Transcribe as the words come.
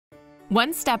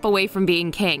One step away from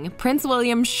being king, Prince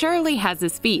William surely has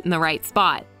his feet in the right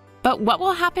spot. But what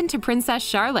will happen to Princess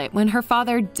Charlotte when her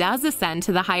father does ascend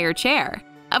to the higher chair?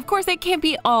 Of course, it can't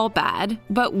be all bad,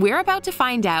 but we're about to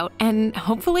find out, and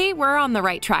hopefully we're on the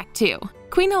right track too.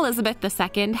 Queen Elizabeth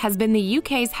II has been the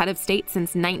UK's head of state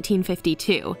since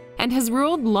 1952 and has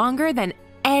ruled longer than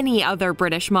any other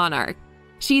British monarch.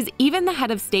 She's even the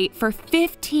head of state for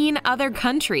 15 other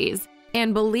countries.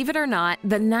 And believe it or not,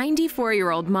 the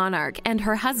 94-year-old monarch and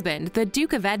her husband, the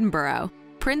Duke of Edinburgh,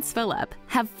 Prince Philip,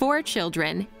 have 4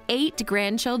 children, 8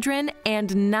 grandchildren,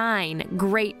 and 9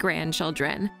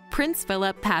 great-grandchildren. Prince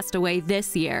Philip passed away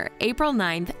this year, April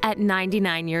 9th, at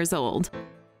 99 years old.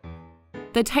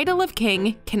 The title of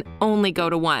king can only go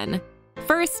to one.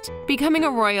 First, becoming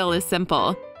a royal is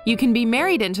simple. You can be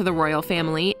married into the royal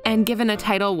family and given a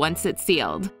title once it's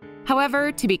sealed.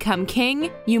 However, to become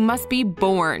king, you must be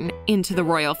born into the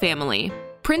royal family.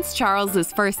 Prince Charles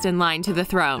is first in line to the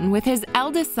throne, with his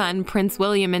eldest son, Prince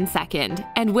William, in second,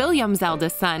 and William's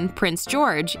eldest son, Prince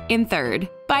George, in third.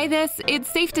 By this, it's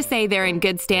safe to say they're in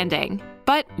good standing.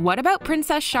 But what about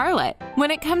Princess Charlotte?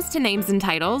 When it comes to names and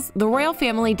titles, the royal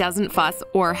family doesn't fuss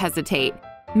or hesitate.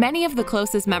 Many of the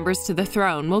closest members to the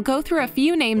throne will go through a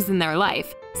few names in their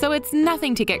life, so it's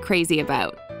nothing to get crazy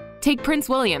about. Take Prince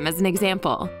William as an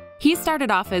example. He started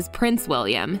off as Prince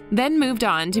William, then moved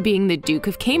on to being the Duke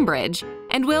of Cambridge,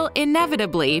 and will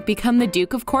inevitably become the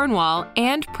Duke of Cornwall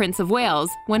and Prince of Wales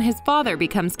when his father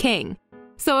becomes king.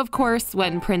 So of course,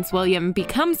 when Prince William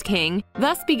becomes king,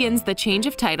 thus begins the change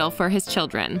of title for his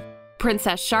children.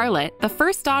 Princess Charlotte, the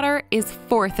first daughter, is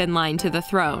 4th in line to the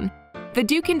throne. The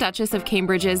Duke and Duchess of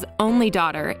Cambridge's only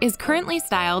daughter is currently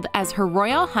styled as Her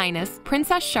Royal Highness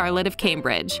Princess Charlotte of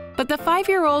Cambridge, but the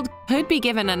 5-year-old could be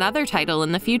given another title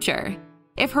in the future.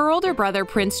 If her older brother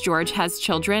Prince George has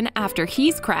children after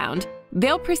he's crowned,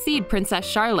 they'll precede Princess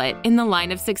Charlotte in the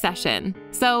line of succession.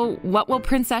 So what will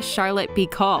Princess Charlotte be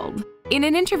called? In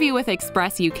an interview with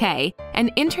Express UK,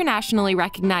 an internationally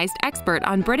recognized expert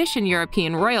on British and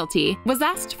European royalty was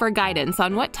asked for guidance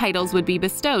on what titles would be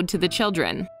bestowed to the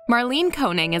children. Marlene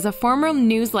Koning is a former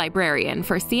news librarian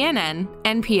for CNN,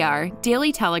 NPR,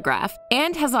 Daily Telegraph,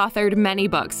 and has authored many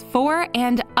books for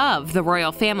and of the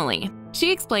royal family.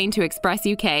 She explained to Express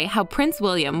UK how Prince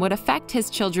William would affect his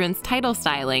children's title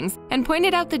stylings and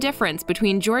pointed out the difference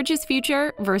between George's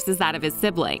future versus that of his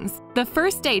siblings. The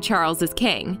first day Charles is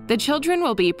king, the children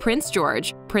will be Prince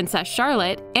George, Princess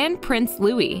Charlotte, and Prince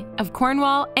Louis of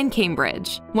Cornwall and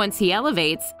Cambridge. Once he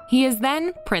elevates, he is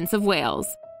then Prince of Wales.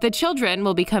 The children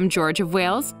will become George of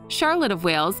Wales, Charlotte of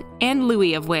Wales, and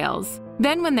Louis of Wales.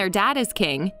 Then when their dad is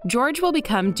king, George will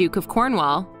become Duke of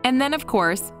Cornwall, and then of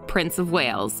course, Prince of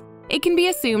Wales. It can be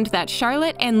assumed that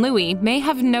Charlotte and Louis may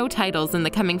have no titles in the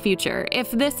coming future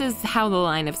if this is how the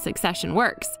line of succession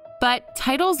works. But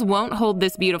titles won't hold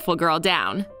this beautiful girl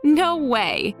down. No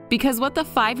way! Because what the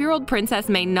 5-year-old princess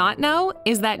may not know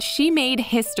is that she made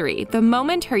history the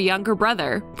moment her younger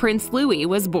brother, Prince Louis,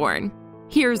 was born.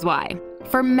 Here's why.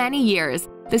 For many years,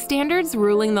 the standards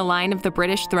ruling the line of the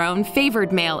British throne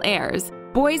favored male heirs.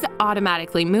 Boys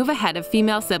automatically move ahead of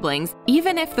female siblings,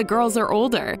 even if the girls are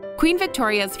older. Queen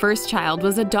Victoria's first child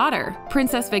was a daughter,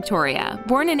 Princess Victoria,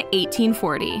 born in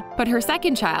 1840. But her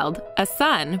second child, a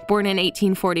son, born in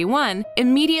 1841,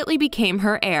 immediately became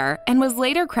her heir and was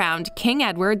later crowned King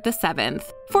Edward VII.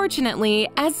 Fortunately,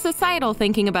 as societal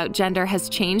thinking about gender has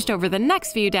changed over the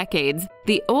next few decades,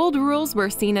 the old rules were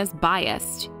seen as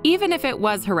biased, even if it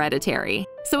was hereditary.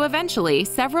 So eventually,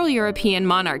 several European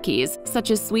monarchies,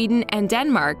 such as Sweden and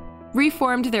Denmark,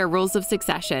 reformed their rules of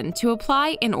succession to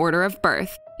apply in order of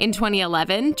birth. In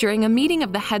 2011, during a meeting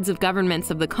of the heads of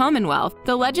governments of the Commonwealth,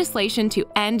 the legislation to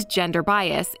end gender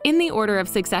bias in the order of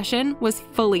succession was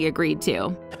fully agreed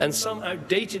to. And some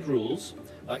outdated rules,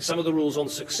 like some of the rules on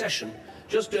succession,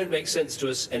 just don't make sense to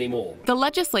us anymore. The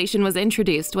legislation was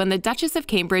introduced when the Duchess of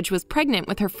Cambridge was pregnant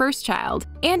with her first child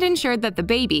and ensured that the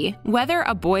baby, whether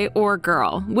a boy or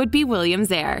girl, would be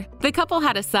William's heir. The couple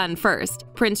had a son first,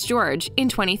 Prince George, in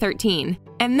 2013,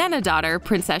 and then a daughter,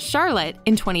 Princess Charlotte,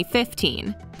 in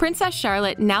 2015. Princess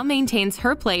Charlotte now maintains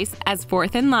her place as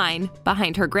 4th in line,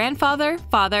 behind her grandfather,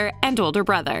 father, and older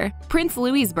brother. Prince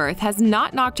Louis's birth has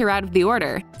not knocked her out of the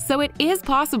order, so it is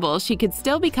possible she could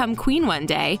still become queen one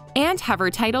day and have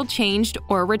her title changed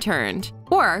or returned.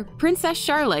 Or Princess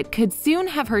Charlotte could soon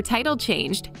have her title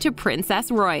changed to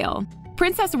Princess Royal.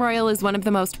 Princess Royal is one of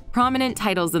the most prominent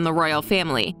titles in the royal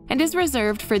family and is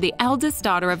reserved for the eldest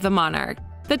daughter of the monarch.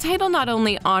 The title not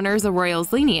only honors a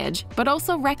royal's lineage, but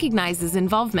also recognizes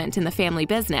involvement in the family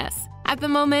business. At the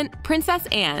moment, Princess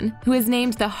Anne, who is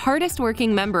named the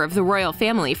hardest-working member of the royal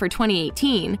family for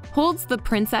 2018, holds the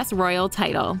Princess Royal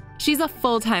title. She's a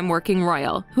full-time working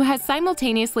royal who has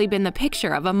simultaneously been the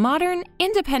picture of a modern,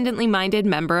 independently minded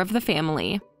member of the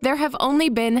family. There have only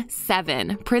been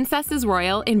 7 Princesses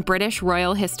Royal in British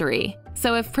royal history.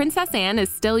 So if Princess Anne is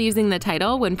still using the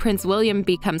title when Prince William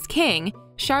becomes king,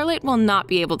 Charlotte will not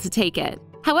be able to take it.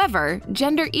 However,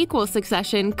 gender-equal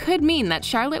succession could mean that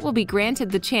Charlotte will be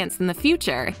granted the chance in the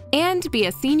future and be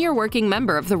a senior working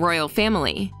member of the royal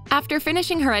family. After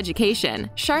finishing her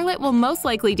education, Charlotte will most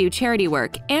likely do charity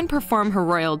work and perform her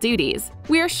royal duties.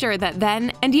 We're sure that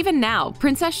then, and even now,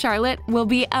 Princess Charlotte will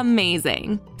be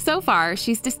amazing. So far,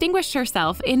 she's distinguished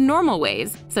herself in normal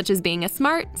ways, such as being a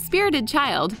smart, spirited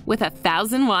child with a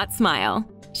 1,000-watt smile.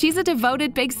 She's a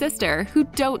devoted big sister who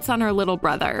dotes on her little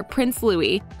brother, Prince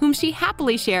Louis, whom she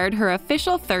happily shared her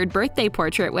official 3rd birthday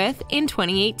portrait with in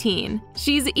 2018.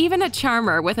 She's even a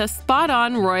charmer with a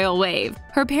spot-on royal wave.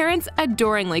 Her parents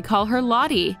adoringly call her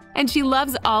Lottie, and she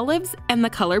loves olives and the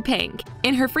color pink.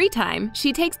 In her free time,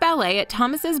 she takes ballet at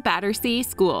Thomas's Battersea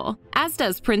School, as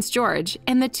does Prince George,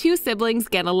 and the 2 siblings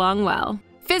get along well.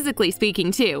 Physically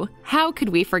speaking too, how could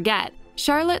we forget?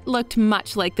 Charlotte looked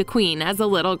much like the Queen as a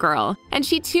little girl, and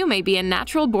she too may be a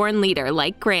natural-born leader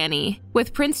like Granny.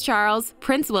 With Prince Charles,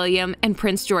 Prince William, and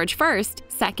Prince George first,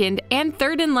 second, and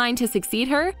third in line to succeed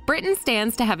her, Britain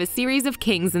stands to have a series of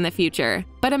kings in the future.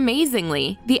 But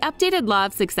amazingly, the updated law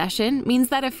of succession means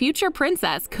that a future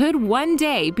princess could one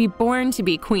day be born to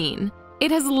be queen.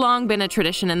 It has long been a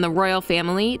tradition in the royal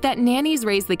family that nannies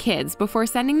raise the kids before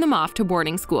sending them off to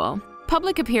boarding school.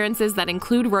 Public appearances that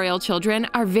include royal children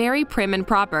are very prim and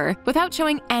proper, without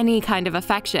showing any kind of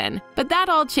affection. But that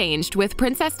all changed with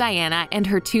Princess Diana and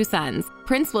her 2 sons,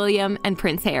 Prince William and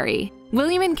Prince Harry.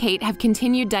 William and Kate have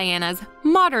continued Diana's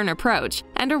modern approach,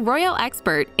 and a royal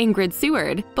expert, Ingrid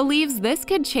Seward, believes this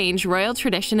could change royal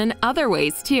tradition in other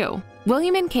ways too.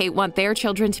 William and Kate want their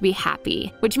children to be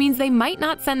happy, which means they might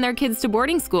not send their kids to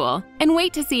boarding school, and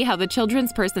wait to see how the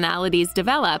children's personalities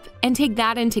develop and take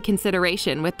that into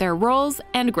consideration with their roles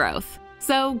and growth.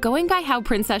 So, going by how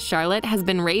Princess Charlotte has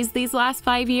been raised these last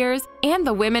 5 years, and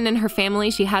the women in her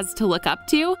family she has to look up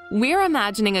to, we're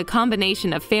imagining a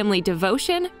combination of family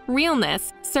devotion,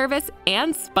 realness, service,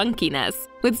 and spunkiness,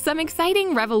 with some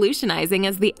exciting revolutionizing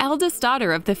as the eldest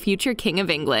daughter of the future King of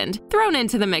England thrown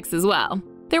into the mix as well.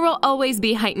 There will always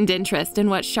be heightened interest in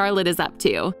what Charlotte is up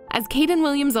to, as Kate and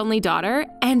William's only daughter,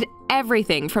 and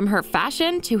everything from her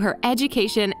fashion to her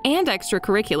education and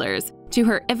extracurriculars to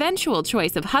her eventual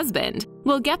choice of husband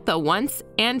will get the once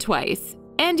and twice,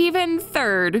 and even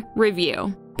third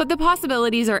review. But the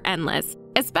possibilities are endless,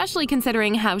 especially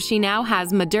considering how she now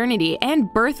has modernity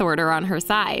and birth order on her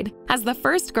side. As the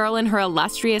first girl in her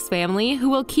illustrious family who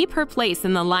will keep her place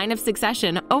in the line of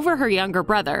succession over her younger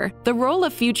brother, the role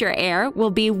of future heir will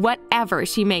be whatever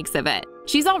she makes of it.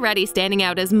 She's already standing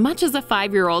out as much as a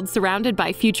 5-year-old surrounded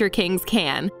by future kings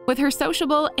can, with her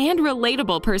sociable and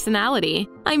relatable personality.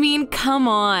 I mean, come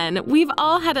on, we've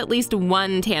all had at least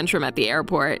one tantrum at the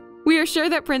airport. We are sure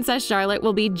that Princess Charlotte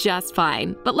will be just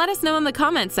fine, but let us know in the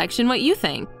comments section what you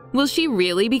think. Will she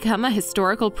really become a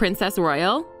historical Princess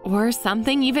Royal, or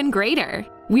something even greater?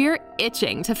 We're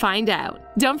itching to find out.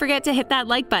 Don't forget to hit that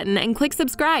like button and click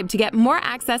subscribe to get more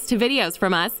access to videos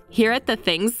from us here at The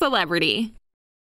Things Celebrity.